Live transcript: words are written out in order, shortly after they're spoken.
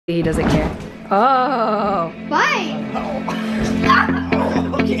He doesn't care. Oh. Fine.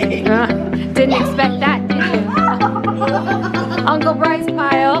 Okay. Didn't expect that, did you? Uncle Bryce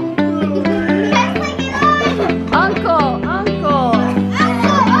pile. Uncle.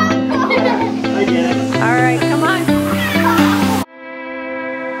 I get it. All right, come on.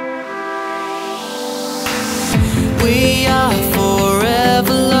 We are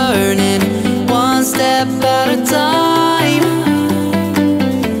forever learning, one step at a time.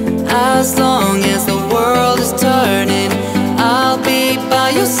 As long as the world is turning, I'll be by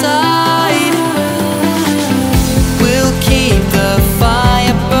your side. We'll keep the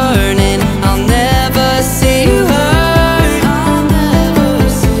fire burning, I'll never see you hurt.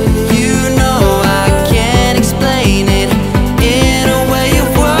 You know I can't explain it in a way of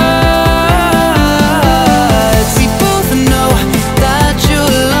words. We both know that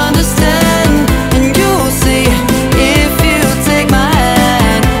you'll understand, and you'll see if you take my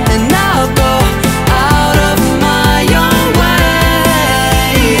hand, and I'll go out of my own way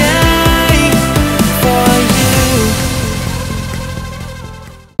for you.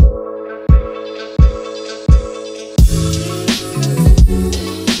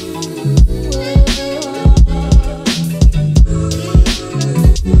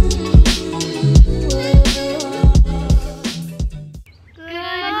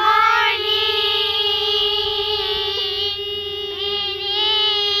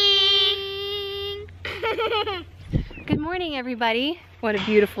 Good morning, everybody. What a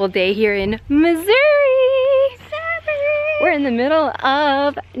beautiful day here in Missouri. We're in the middle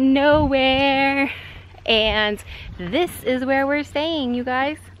of nowhere, and this is where we're staying, you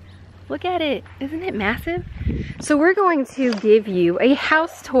guys. Look at it. Isn't it massive? So we're going to give you a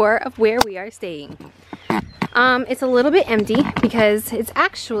house tour of where we are staying. It's a little bit empty because it's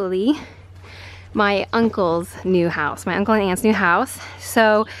actually my uncle's new house, my uncle and aunt's new house.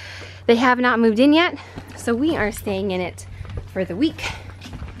 So they have not moved in yet, so we are staying in it for the week.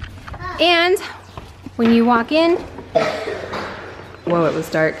 And when you walk in, whoa, it was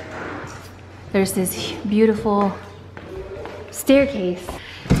dark. There's this beautiful staircase,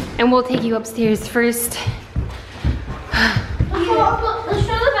 and we'll take you upstairs first. Let's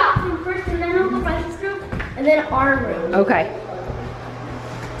show the bathroom first, and then Uncle Bryce's room, and then our room. Okay.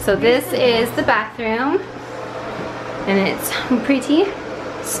 So this is the bathroom, and it's pretty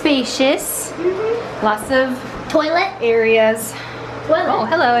spacious. Lots of Toilet. areas. Toilet. Oh,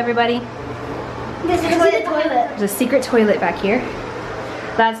 hello everybody. This is the toilet. There's a secret toilet back here.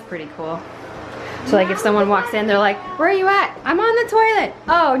 That's pretty cool. So like if someone walks in, they're like, where are you at? I'm on the toilet.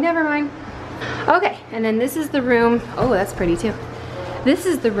 Oh, never mind. Okay, and then this is the room. Oh, that's pretty too. This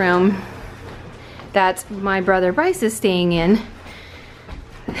is the room that my brother Bryce is staying in.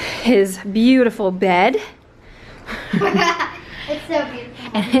 His beautiful bed. It's so beautiful.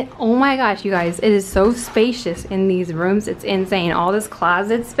 And oh my gosh, you guys, it is so spacious in these rooms. It's insane. All this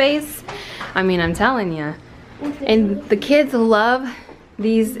closet space. I mean, I'm telling you. And the kids love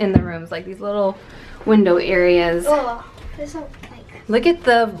these in the rooms, like these little window areas. Oh, there's so like. Look at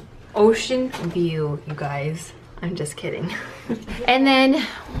the ocean view, you guys. I'm just kidding. And then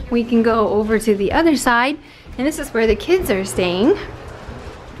we can go over to the other side, and this is where the kids are staying.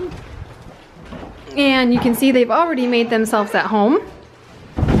 And you can see they've already made themselves at home.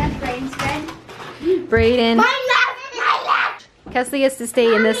 That's Brayden's bed. Brayden. My left. Kesley gets to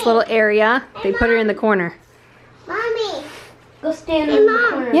stay in this little area. They put her in the corner. Mommy. Go stand in the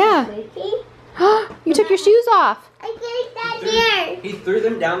corner. Yeah. You took your shoes off. I can't stand here. He threw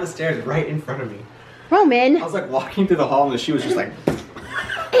them down the stairs right in front of me. Roman. I was like walking through the hall and the shoe was just like.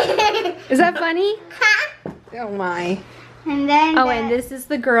 Is that funny? Oh my. And then. Oh, and this is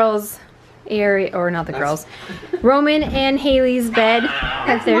the girls' area, or not the girls. Roman and Haley's bed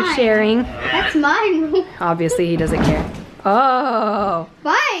that they're mine. sharing. That's mine. Obviously, he doesn't care. Oh.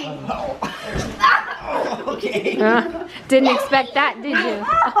 Fine. Okay. Didn't expect that, did you?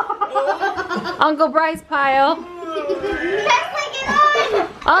 Uncle Bryce pile.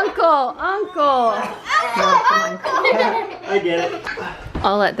 Uncle. No, come on. I get it.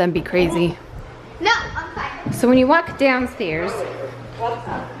 I'll let them be crazy. No, I'm fine. So when you walk downstairs,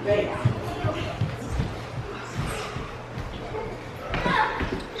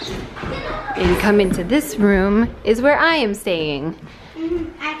 and come into this room is where I am staying.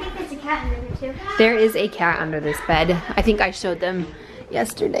 I think there's a cat in there too. There is a cat under this bed. I think I showed them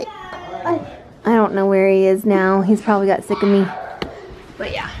yesterday. I don't know where he is now. He's probably got sick of me.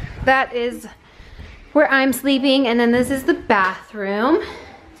 But yeah, that is where I'm sleeping. And then this is the bathroom.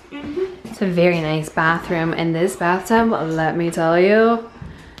 It's a very nice bathroom. And this bathtub, let me tell you,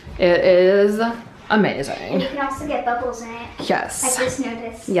 it is amazing. And you can also get bubbles in it. Yes. I just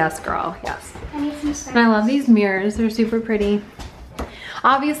noticed. Yes, girl, yes. I need some stuff. And I love these mirrors, they're super pretty.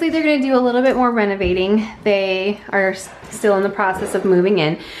 Obviously, they're gonna do a little bit more renovating. They are still in the process of moving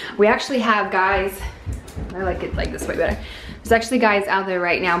in. We actually have guys, I like it like this way better. There's actually guys out there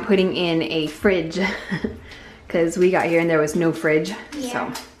right now putting in a fridge because we got here and there was no fridge.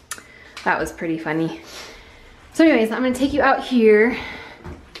 Yeah. So that was pretty funny. So anyways, I'm gonna take you out here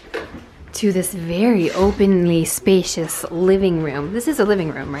to this very openly spacious living room. This is a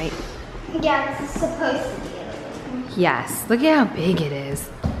living room, right? Yeah, this is supposed to be. Yes, look at how big it is.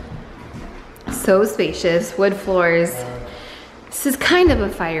 So spacious, wood floors. This is kind of a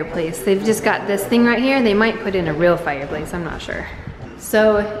fireplace. They've just got this thing right here. They might put in a real fireplace, I'm not sure.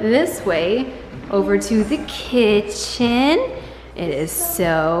 So this way, over to the kitchen. It is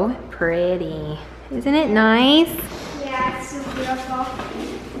so pretty. Isn't it nice? Yeah, it's so beautiful.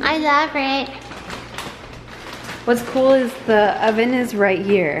 I love it. What's cool is the oven is right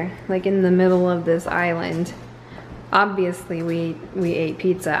here, like in the middle of this island. Obviously, we ate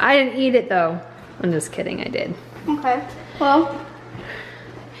pizza. I didn't eat it though. I'm just kidding, I did. Okay. Well.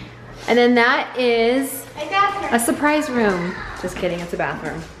 And then that is I got her. a surprise room. Just kidding, it's a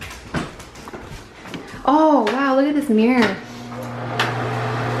bathroom. Oh, wow, look at this mirror.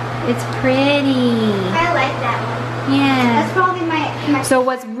 It's pretty. I like that one. Yeah. That's probably my So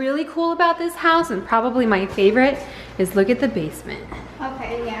what's really cool about this house, and probably my favorite, is look at the basement.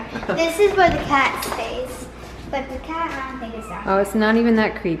 Okay, yeah. This is where the cat stays. But the cat, I don't think it's that. Oh, it's not even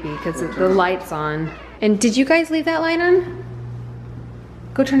that creepy because the light's on. And did you guys leave that light on?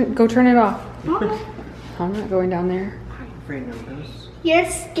 Go turn it off. Okay. I'm not going down there. I'm afraid of this. You're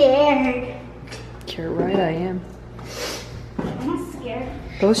scared. You're right, I am. I'm not scared.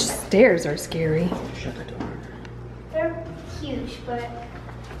 Those stairs are scary. Shut the door. They're huge, but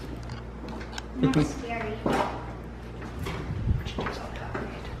not scary.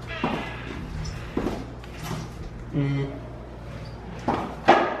 Mm.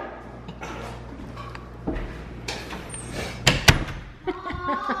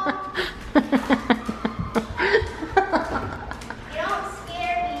 You don't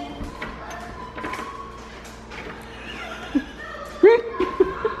scare me.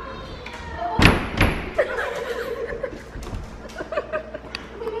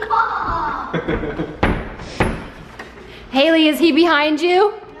 Haley, is he behind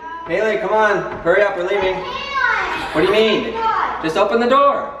you? Haley, come on. Hurry up, we're leaving. What do you mean? Just open the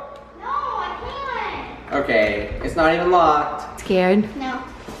door. No, I Okay, it's not even locked. Scared? can't. No.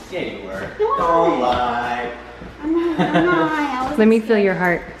 Yeah, you were. No. Don't lie. I'm not. I was Let me feel your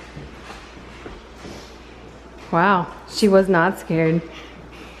heart. Wow, she was not scared.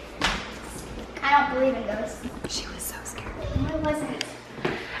 I don't believe in ghosts. She was so scared. I wasn't.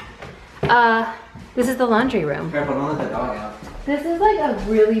 This is the laundry room. Careful, don't let the dog out. This is like a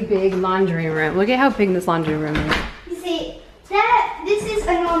really big laundry room. Look at how big this laundry room is. You see, this is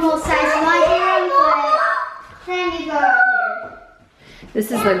a normal size laundry room, but then you go here.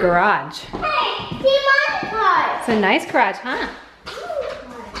 This is the garage. Hey, see my part. It's a nice garage, huh?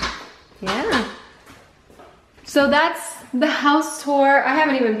 Yeah. So that's the house tour. I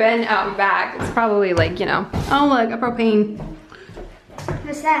haven't even been out back. It's probably like, you know, oh look, a propane.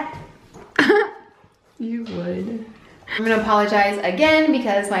 What's that? You would. I'm gonna apologize again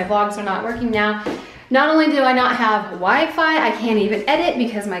because my vlogs are not working now. Not only do I not have Wi-Fi, I can't even edit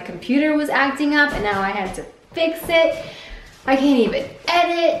because my computer was acting up and now I had to fix it. I can't even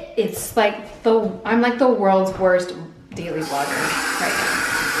edit. It's like I'm like the world's worst daily vlogger right now.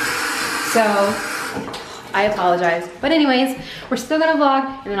 So I apologize. But anyways, we're still gonna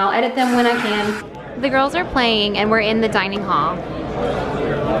vlog and then I'll edit them when I can. The girls are playing and we're in the dining hall.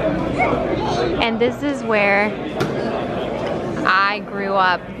 And this is where I grew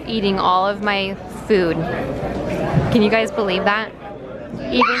up eating all of my food. Can you guys believe that?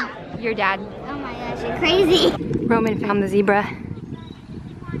 Even your dad. Oh my gosh, you're crazy. Roman found the zebra.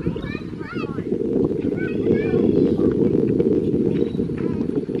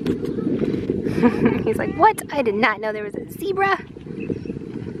 He's like, what? I did not know there was a zebra.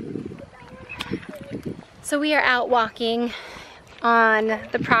 So we are out walking on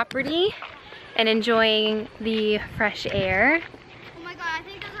the property and enjoying the fresh air. Oh my god, I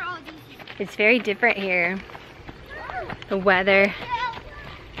think those are all decent. It's very different here. The weather.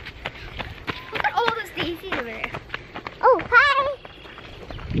 Look at all those daisies over there. Oh, hi.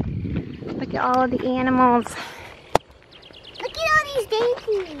 Look at all of the animals. Look at all these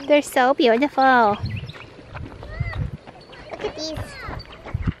daisies. They're so beautiful. Look at these.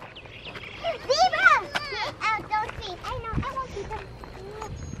 Zebra! Don't see. I know, I won't see them.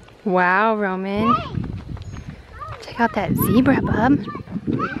 Wow, Roman. Check out that zebra, bub.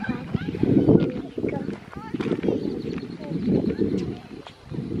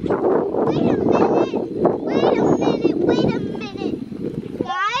 Wait a minute.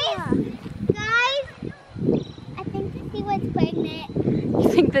 Guys, I think the zebra's pregnant. You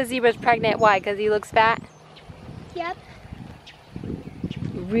think the zebra's pregnant? Why? Because he looks fat? Yep.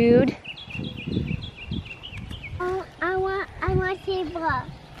 Rude. Oh, I want zebra.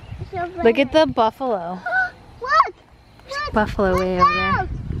 Look at the buffalo. Look! Buffalo way over there.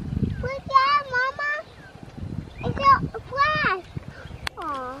 Look out, Mama! It's a flash!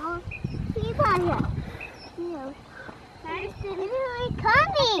 Aww, zebra here. Why are they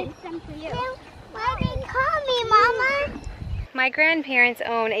coming? Why are they coming, Mama? My grandparents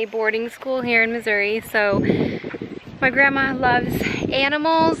own a boarding school here in Missouri, so my grandma loves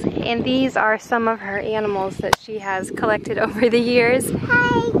animals, and these are some of her animals that she has collected over the years.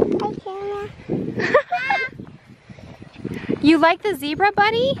 Hi, Grandma. You like the zebra,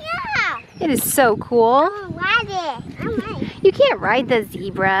 buddy? Yeah. It is so cool. Oh, ride it. I might. You can't ride the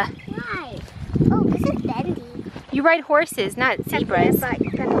zebra. Why? Oh, this is bendy. You ride horses, not zebras. What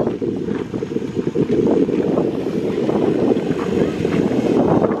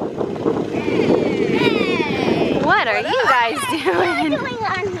are you guys doing?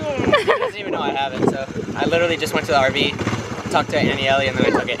 She doesn't even know I have it, so I literally just went to the RV, talked to Annie Ellie, and then I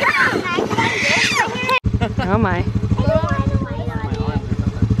took it. Oh my.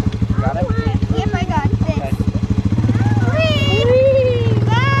 Got it? Yep, I got this.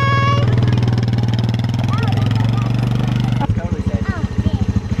 Totally safe.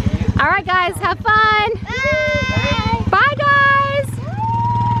 All right, guys, have fun. Bye. Bye, guys.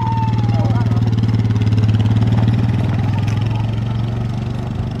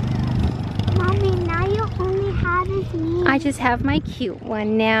 Mommy, now you only have this me. I just have my cute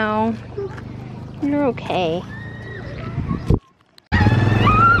one now. You're okay. Wait,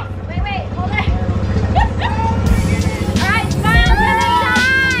 hold on. Alright, smile to the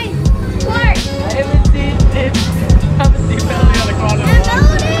side. Clark. I haven't seen it. I haven't seen Belly on the corner.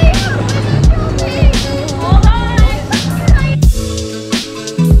 Hold on.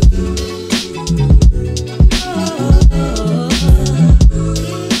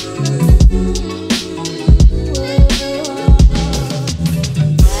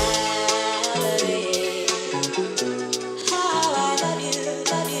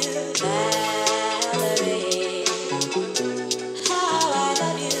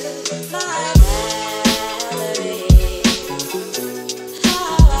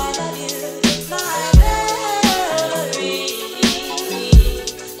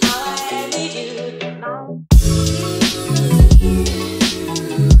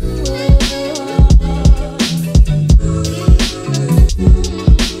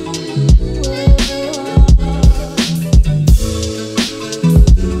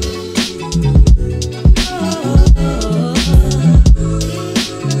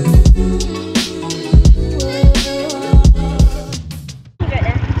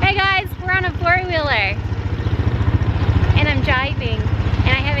 Hey guys, we're on a four-wheeler. And I'm driving. And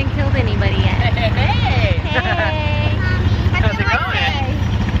I haven't killed anybody yet. Hey! Hey! How's it going?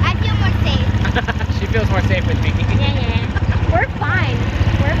 I feel more safe. She feels more safe with me. Yeah. We're fine.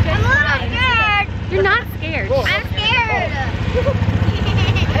 We're just I'm a little fine. scared. You're not scared. Cool. I'm scared.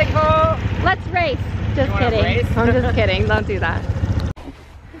 Hey, Cole! Let's race. Just You wanna kidding. race? I'm just kidding. Don't do that.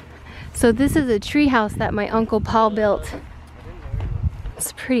 So this is a tree house that my Uncle Paul built.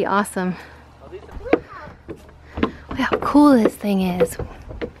 It's pretty awesome. Look how cool this thing is.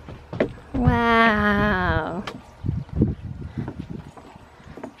 Wow.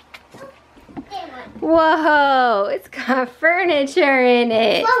 Whoa, it's got furniture in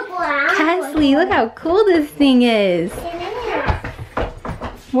it. Kesley, look how cool this thing is.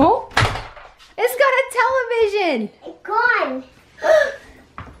 Whoa. It's got a television. It's gone.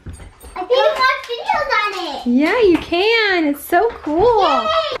 I can watch videos on it. Yeah, you can. It's so cool.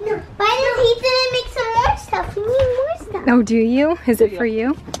 Yay! Why does he didn't make some more stuff? We need more stuff. Oh, do you? Is it for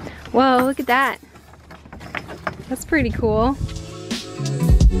you? Whoa, look at that. That's pretty cool.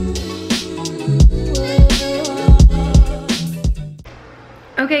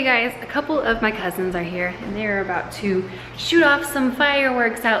 Okay guys, a couple of my cousins are here and they're about to shoot off some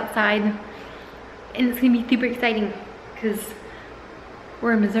fireworks outside. And it's gonna be super exciting because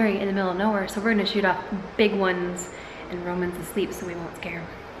we're in Missouri in the middle of nowhere, so we're gonna shoot off big ones and Roman's asleep so we won't scare him.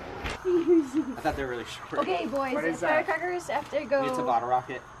 I thought they were really short. Okay, boys, What is the that? firecrackers have to go. It's a bottle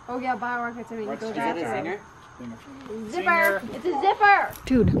rocket. Oh yeah, bottle rockets. I mean, What's go is it a after zinger? Zipper. It's a zipper.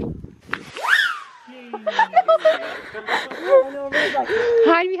 Dude.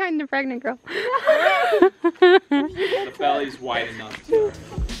 Hide behind the pregnant girl. The belly's wide enough too.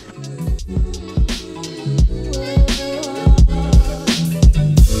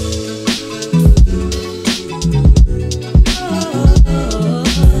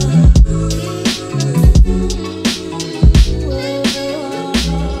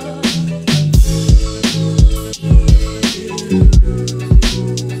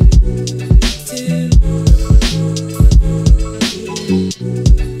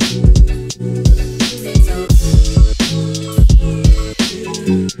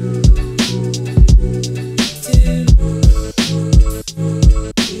 Thank you.